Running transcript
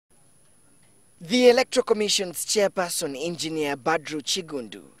The Electoral Commission's chairperson, Engineer Badru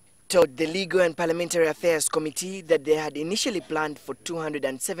Chigundu, told the Legal and Parliamentary Affairs Committee that they had initially planned for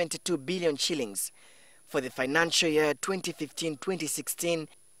 272 billion shillings for the financial year 2015-2016,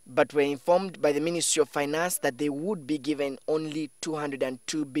 but were informed by the Ministry of Finance that they would be given only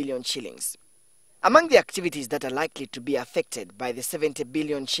 202 billion shillings. Among the activities that are likely to be affected by the 70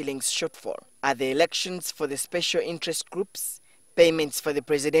 billion shillings shortfall are the elections for the special interest groups, payments for the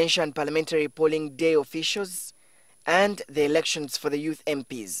presidential and parliamentary polling day officials, and the elections for the youth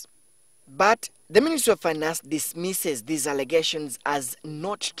MPs. But the Ministry of Finance dismisses these allegations as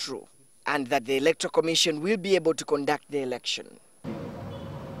not true, and that the Electoral Commission will be able to conduct the election.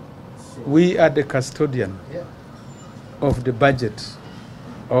 We are the custodian of the budget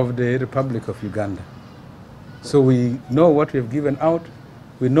of the Republic of Uganda. So we know what we have given out,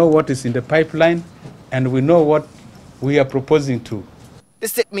 we know what is in the pipeline, and we know what we are proposing to. The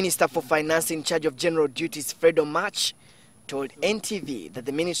State Minister for Finance in charge of general duties, Fred Omach, told NTV that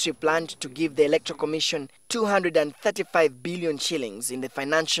the ministry planned to give the Electoral Commission 235 billion shillings in the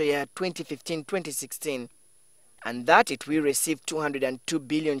financial year 2015-2016, and that it will receive 202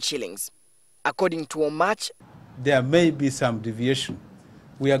 billion shillings. According to Omach, there may be some deviation.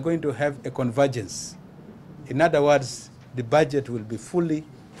 We are going to have a convergence. In other words, the budget will be fully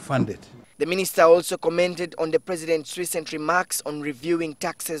funded. The minister also commented on the president's recent remarks on reviewing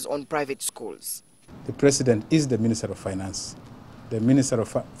taxes on private schools. The president is the Minister of Finance. The Minister of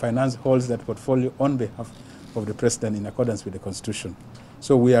Finance holds that portfolio on behalf of the president in accordance with the Constitution.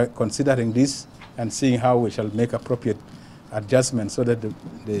 So we are considering this and seeing how we shall make appropriate adjustments so that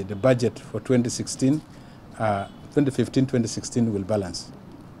the budget for 2015-2016 will balance.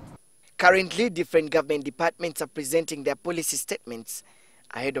 Currently, different government departments are presenting their policy statements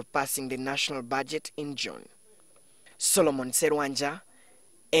ahead of passing the national budget in June. Solomon Serwanja,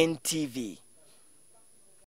 NTV.